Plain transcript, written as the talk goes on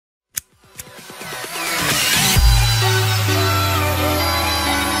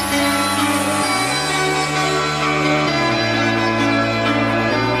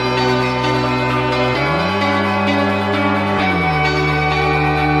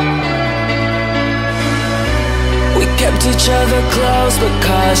kept each other close but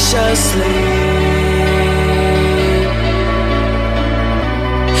cautiously.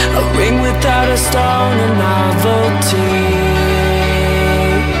 A ring without a stone, a novelty.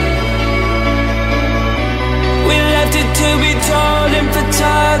 We left it to be told in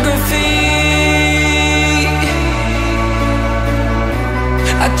photography.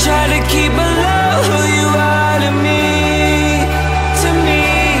 I try to keep below who you are to me. To me,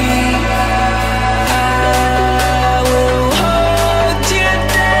 I will hold you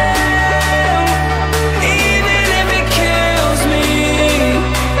down, even if it kills me.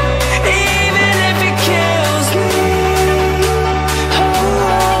 Even if it kills me. Oh,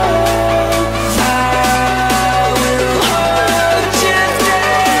 I will hold you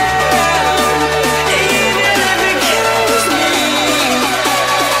down, even if it kills me.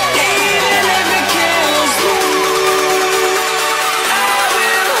 Even if it kills me, I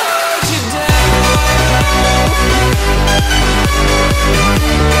will hold you down.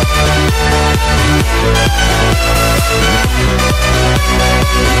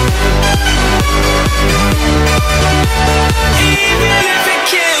 Even if it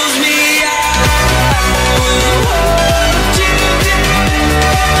kills me, I will hold you down.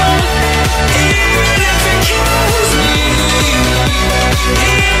 Even if it kills me,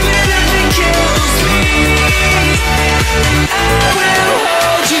 even if it kills me, I will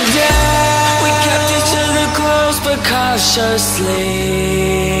hold you down. We kept each other close but cautiously.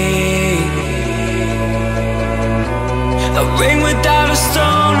 A ring without a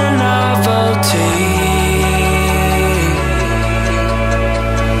stone, a novelty.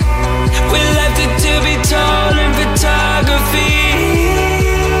 We left it to be told in photography.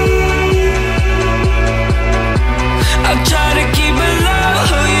 I'll try to keep below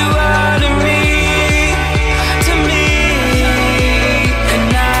who you are to me. To me.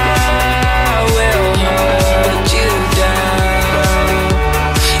 And I will hold you down,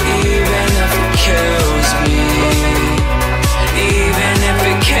 even if it kills me. Even if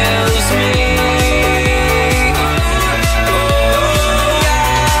it kills me.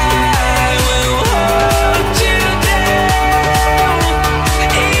 I will hold you down,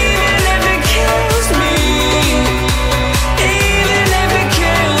 even if it kills me. Even if it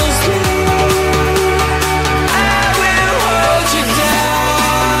kills me, I will hold you down.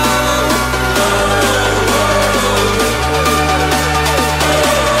 I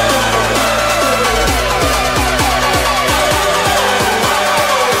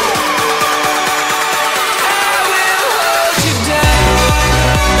will hold you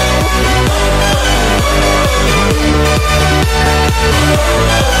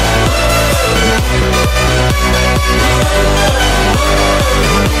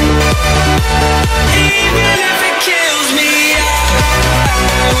even if it kills me, I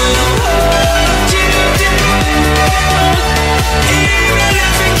will hold you down. Even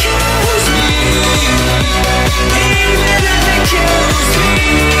if it kills me, even if it kills me,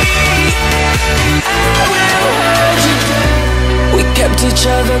 I will hold you down. We kept each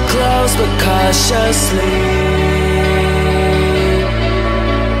other close but cautiously.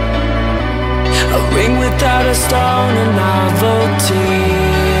 A ring without a stone, a novelty.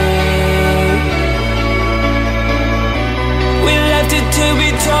 We left it to be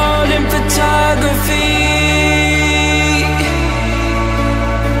told in photography.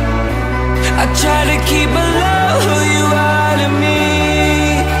 I try to keep below who you are to me.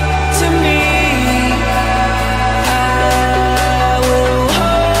 To me, I will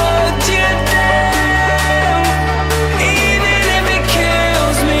hold you down, even if it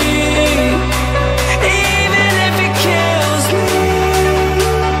kills me. Even if it kills me.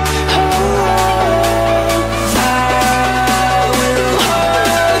 Oh, I will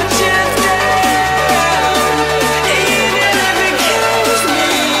hold you down, even if it kills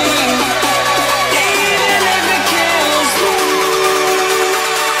me. Even if it kills me,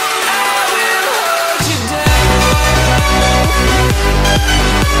 I will hold you down.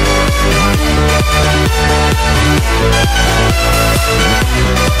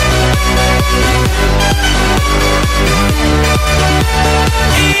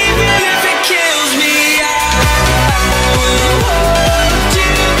 Even if it kills me, I will hold you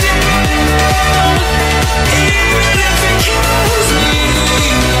down. Even if it kills me,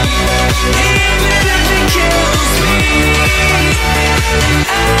 even if it kills me,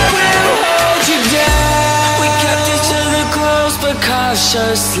 I will hold you down. We kept each other close but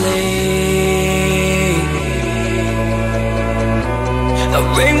cautiously. A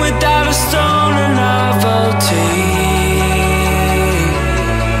ring without a stone, a novelty.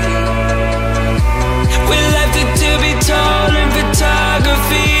 We left it to be told in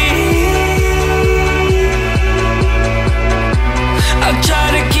photography.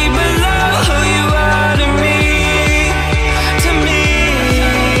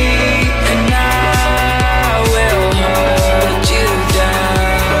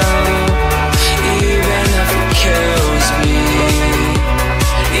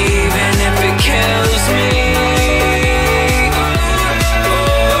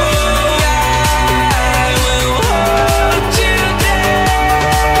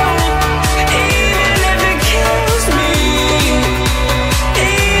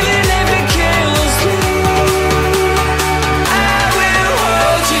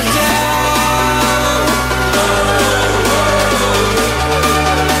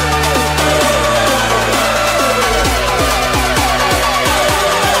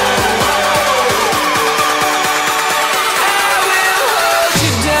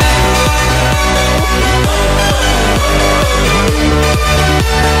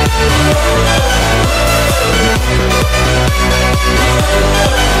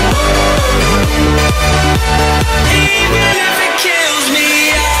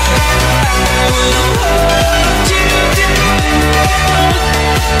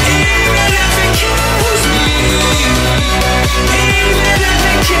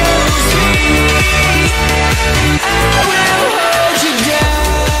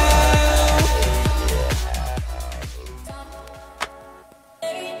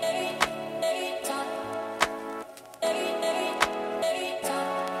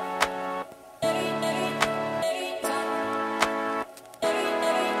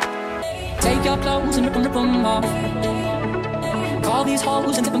 take your clothes and rip them off. Call these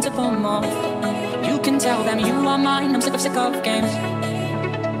hoes and tip them off. You can tell them you are mine, I'm sick of games.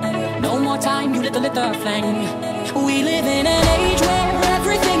 No more time, you lit the flame. We live in an age where